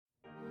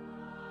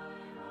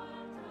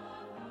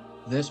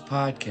This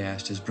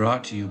podcast is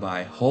brought to you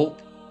by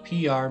Hope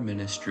PR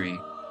Ministry.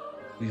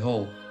 We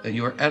hope that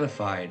you are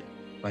edified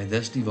by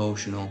this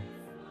devotional.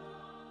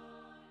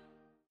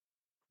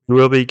 We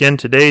will begin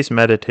today's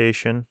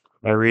meditation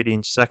by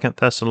reading 2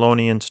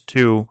 Thessalonians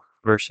 2,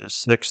 verses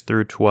 6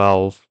 through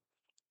 12.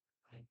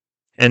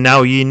 And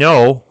now ye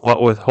know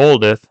what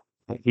withholdeth,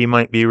 that he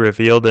might be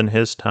revealed in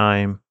his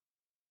time.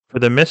 For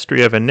the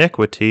mystery of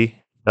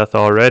iniquity doth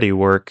already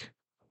work.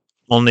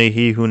 Only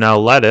he who now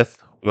letteth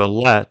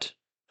will let,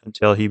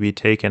 until he be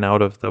taken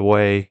out of the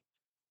way.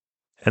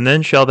 And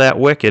then shall that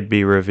wicked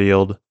be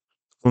revealed,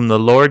 whom the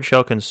Lord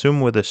shall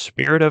consume with the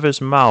spirit of his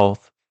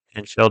mouth,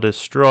 and shall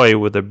destroy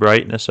with the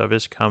brightness of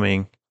his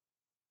coming.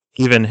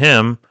 Even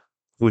him,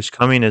 whose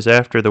coming is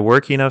after the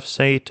working of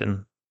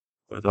Satan,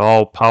 with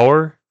all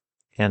power,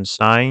 and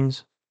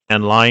signs,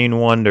 and lying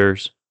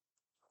wonders,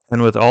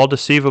 and with all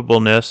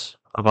deceivableness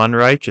of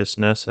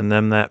unrighteousness in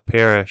them that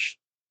perish,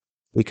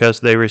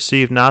 because they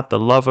receive not the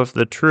love of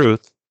the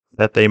truth,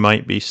 that they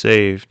might be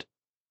saved.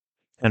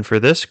 And for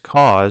this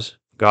cause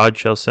God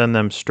shall send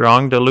them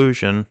strong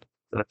delusion,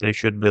 that they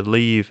should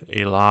believe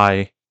a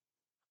lie,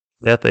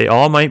 that they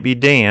all might be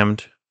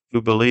damned,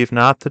 who believe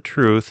not the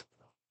truth,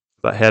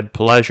 but had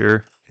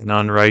pleasure in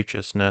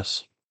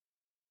unrighteousness.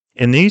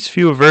 In these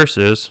few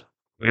verses,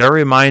 we are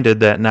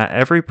reminded that not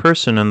every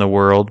person in the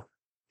world,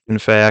 in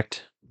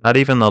fact, not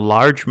even the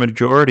large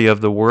majority of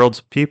the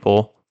world's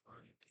people,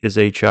 is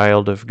a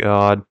child of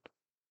God.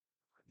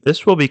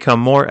 This will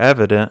become more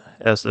evident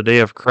as the day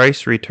of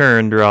Christ's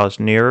return draws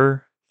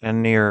nearer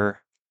and nearer.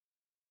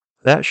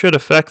 That should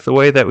affect the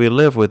way that we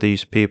live with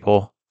these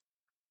people.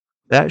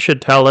 That should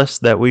tell us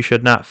that we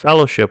should not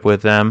fellowship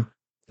with them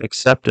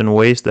except in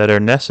ways that are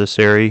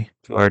necessary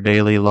to our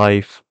daily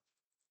life.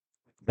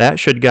 That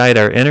should guide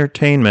our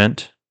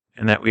entertainment,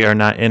 and that we are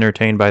not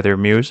entertained by their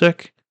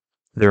music,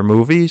 their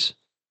movies,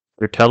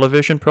 their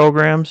television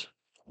programs,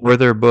 or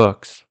their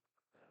books.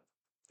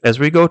 As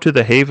we go to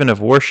the haven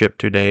of worship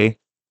today,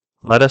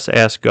 let us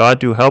ask God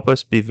to help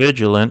us be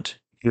vigilant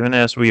even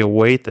as we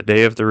await the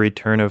day of the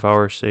return of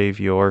our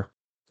Savior.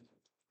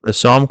 The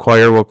Psalm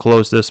Choir will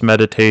close this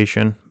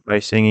meditation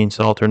by singing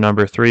Psalter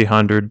number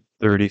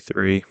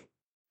 333.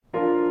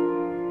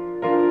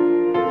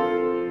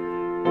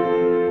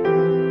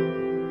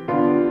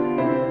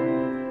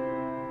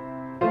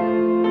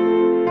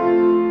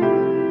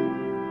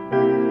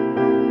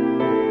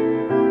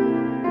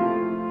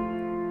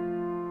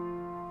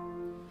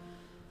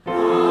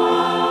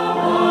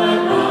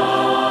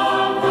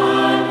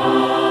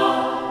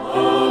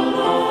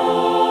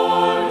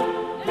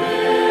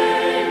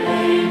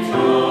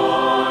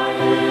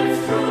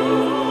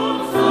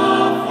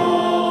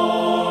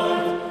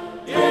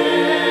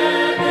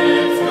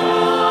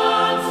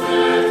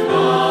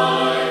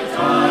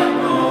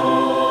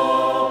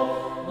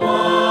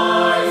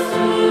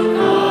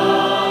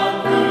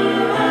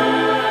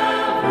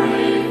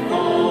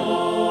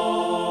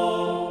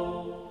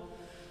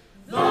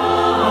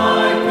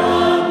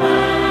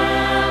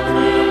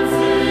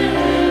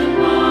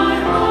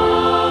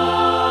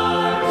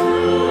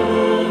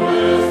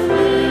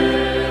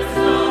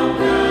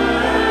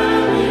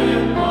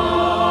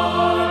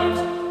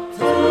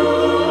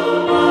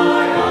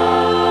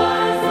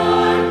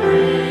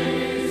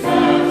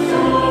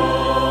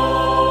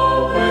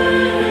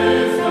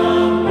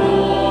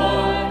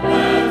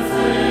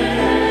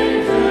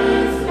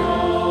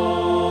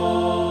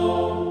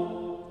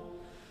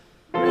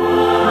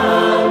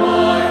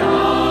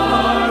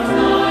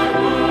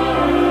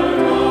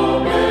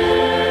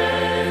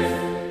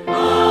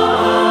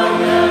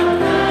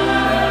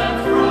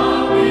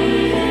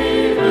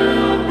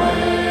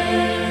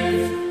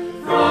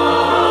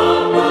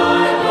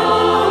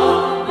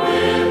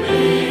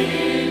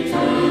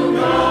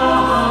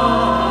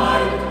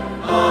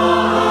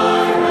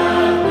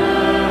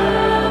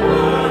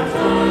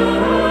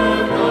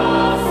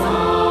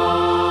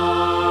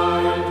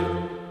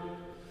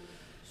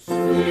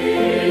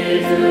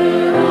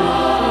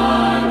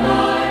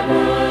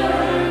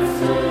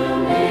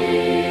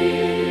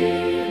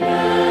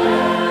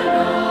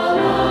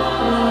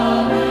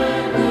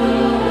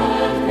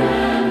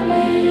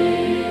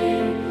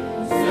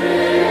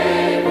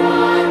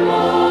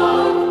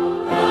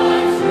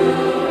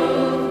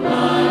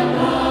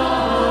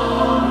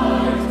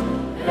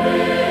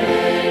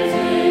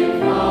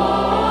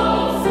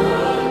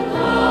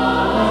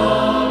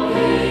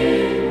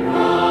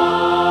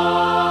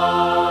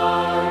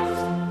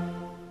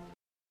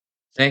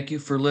 Thank you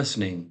for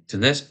listening to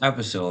this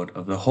episode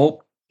of the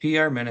Hope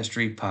PR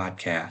Ministry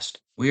podcast.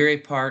 We are a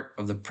part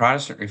of the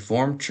Protestant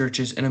Reformed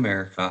Churches in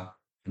America,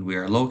 and we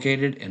are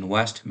located in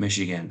West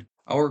Michigan.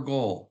 Our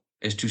goal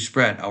is to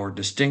spread our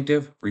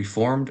distinctive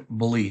Reformed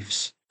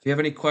beliefs. If you have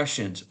any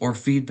questions or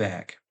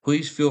feedback,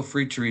 please feel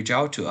free to reach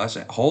out to us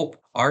at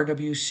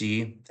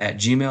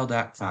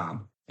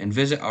hoperwc@gmail.com and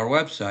visit our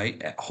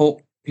website at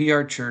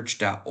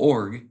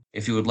hopeprchurch.org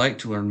if you would like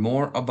to learn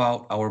more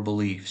about our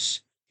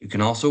beliefs. You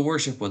can also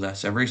worship with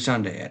us every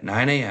Sunday at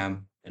 9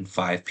 a.m. and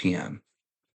 5 p.m.